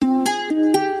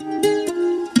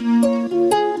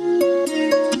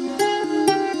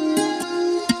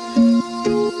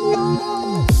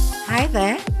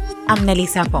Nelly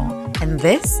Sapon, and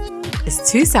this is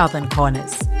Two Southern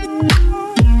Corners.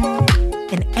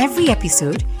 In every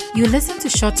episode, you listen to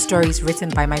short stories written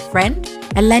by my friend,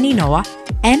 Eleni Noah,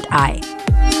 and I.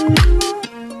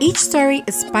 Each story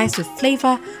is spiced with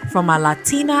flavor from our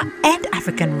Latina and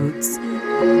African roots.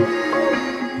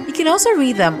 You can also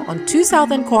read them on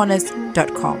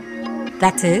twosoutherncorners.com.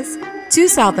 That is,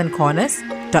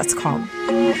 twosoutherncorners.com.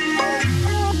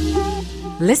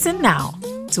 Listen now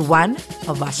to one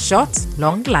of our short,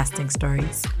 long-lasting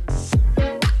stories.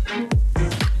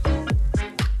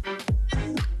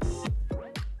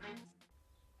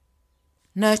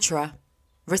 Nurturer,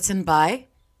 written by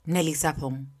Nelly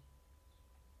Sapon.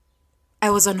 I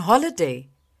was on holiday,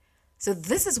 so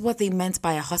this is what they meant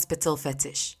by a hospital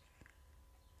fetish.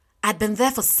 I'd been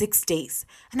there for 6 days,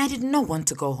 and I did not want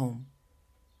to go home.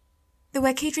 They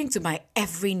were catering to my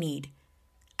every need.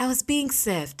 I was being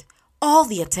served. All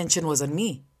the attention was on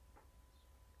me.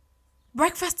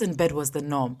 Breakfast in bed was the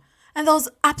norm, and there was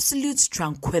absolute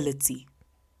tranquility.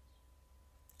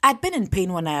 I'd been in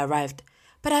pain when I arrived,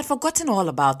 but I'd forgotten all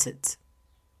about it.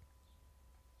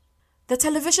 The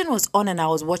television was on and I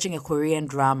was watching a Korean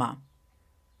drama.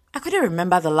 I couldn't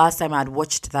remember the last time I'd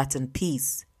watched that in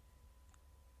peace.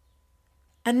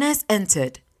 A nurse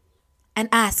entered and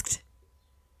asked,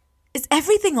 "Is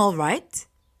everything all right?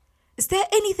 Is there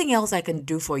anything else I can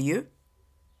do for you?"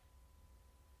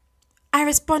 I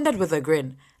responded with a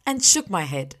grin and shook my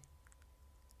head.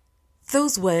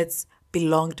 Those words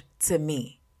belonged to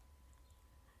me.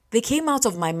 They came out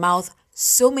of my mouth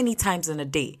so many times in a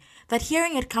day that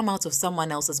hearing it come out of someone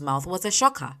else's mouth was a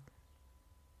shocker.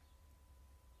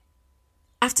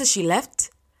 After she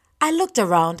left, I looked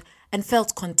around and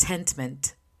felt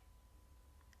contentment.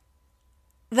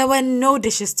 There were no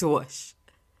dishes to wash,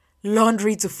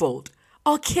 laundry to fold,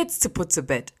 or kids to put to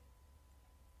bed.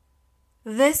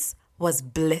 This was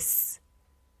bliss.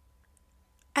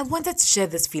 I wanted to share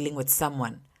this feeling with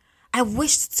someone. I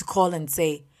wished to call and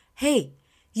say, "Hey,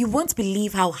 you won't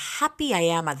believe how happy I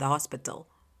am at the hospital.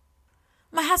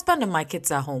 My husband and my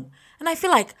kids are home, and I feel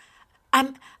like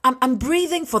I'm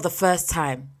breathing for the first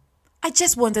time. I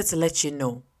just wanted to let you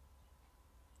know."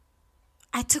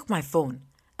 I took my phone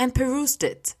and perused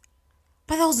it,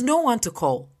 but there was no one to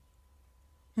call.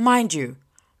 Mind you,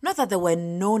 not that there were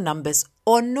no numbers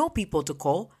or no people to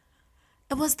call.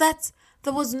 It was that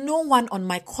there was no one on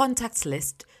my contacts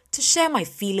list to share my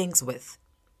feelings with.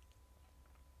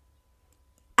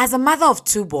 As a mother of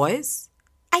 2 boys,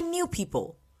 I knew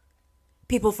people.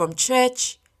 People from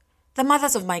church, the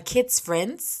mothers of my kids'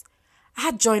 friends. I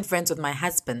had joined friends with my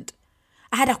husband.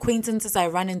 I had acquaintances I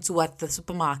ran into at the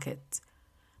supermarket.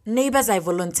 Neighbors I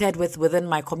volunteered with within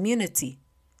my community.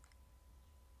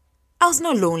 I was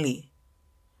not lonely.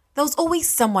 There was always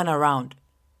someone around.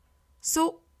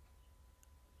 So,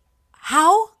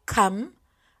 how come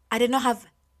I did not have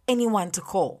anyone to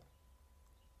call?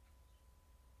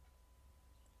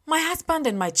 My husband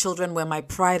and my children were my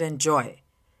pride and joy.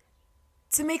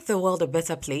 To make the world a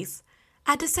better place,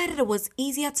 I decided it was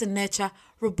easier to nurture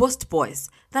robust boys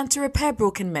than to repair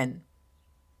broken men.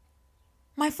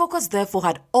 My focus therefore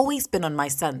had always been on my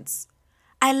sons.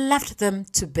 I left them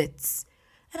to bits,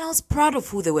 and I was proud of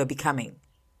who they were becoming.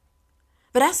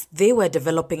 But as they were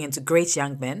developing into great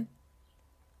young men,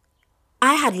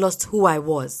 I had lost who I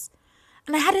was,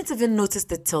 and I hadn't even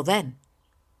noticed it till then.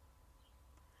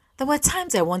 There were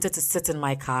times I wanted to sit in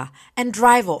my car and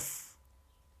drive off.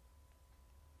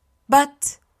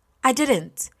 But I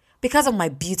didn't, because of my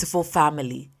beautiful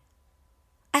family.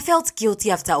 I felt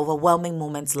guilty after overwhelming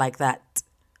moments like that.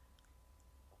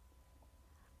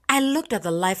 I looked at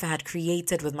the life I had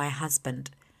created with my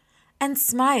husband and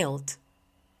smiled.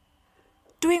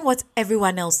 Doing what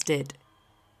everyone else did,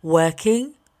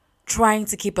 working, trying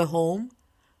to keep a home,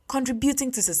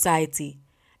 contributing to society,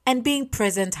 and being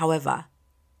present, however,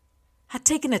 had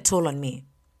taken a toll on me.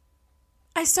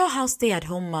 I saw how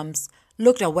stay-at-home mums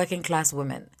looked at working-class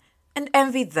women and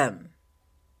envied them.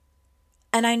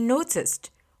 And I noticed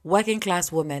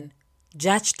working-class women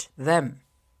judged them.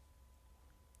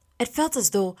 It felt as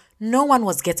though no one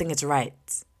was getting it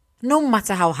right, no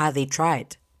matter how hard they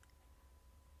tried.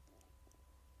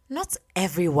 Not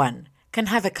everyone can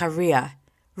have a career,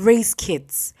 raise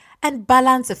kids, and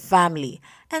balance a family,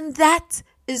 and that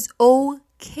is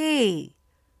okay.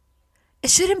 It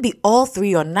shouldn't be all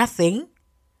 3 or nothing.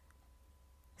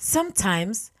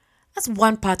 Sometimes, as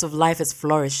one part of life is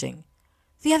flourishing,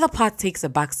 the other part takes a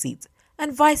backseat,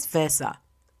 and vice versa.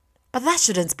 But that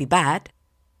shouldn't be bad.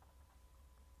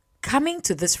 Coming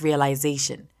to this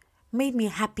realization made me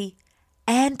happy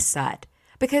and sad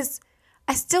because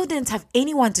I still didn't have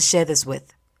anyone to share this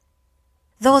with.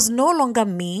 There was no longer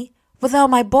me without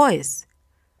my boys.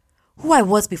 Who I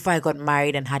was before I got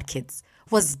married and had kids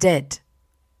was dead.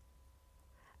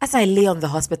 As I lay on the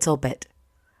hospital bed,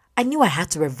 I knew I had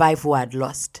to revive who I had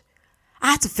lost.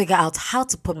 I had to figure out how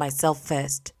to put myself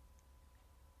first.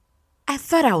 I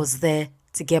thought I was there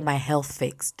to get my health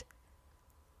fixed.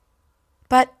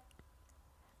 But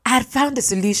I had found a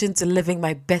solution to living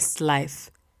my best life.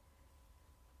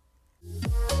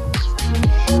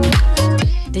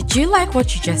 Did you like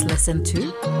what you just listened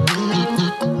to?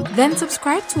 Then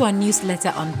subscribe to our newsletter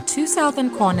on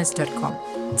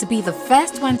twosoutherncorners.com to be the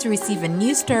first one to receive a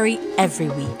new story every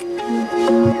week.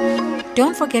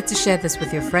 Don't forget to share this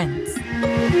with your friends.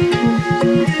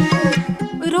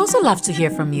 We'd also love to hear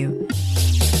from you.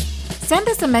 Send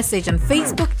us a message on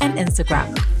Facebook and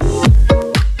Instagram.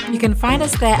 You can find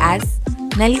us there as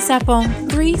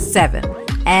Nelly-Sapong37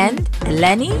 and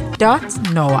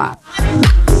Eleni.Noah.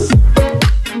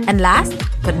 And last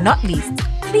but not least,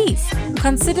 please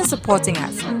consider supporting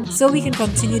us so we can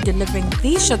continue delivering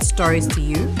these short stories to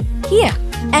you here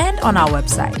and on our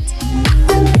website.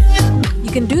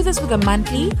 You can do this with a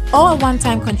monthly or a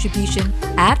one-time contribution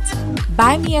at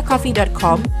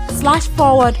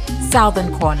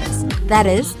buymeacoffee.com/forward-Southern Corners. That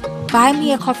is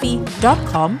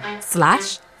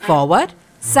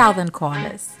buymeacoffee.com/forward-Southern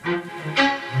Corners.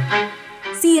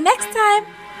 See you next time.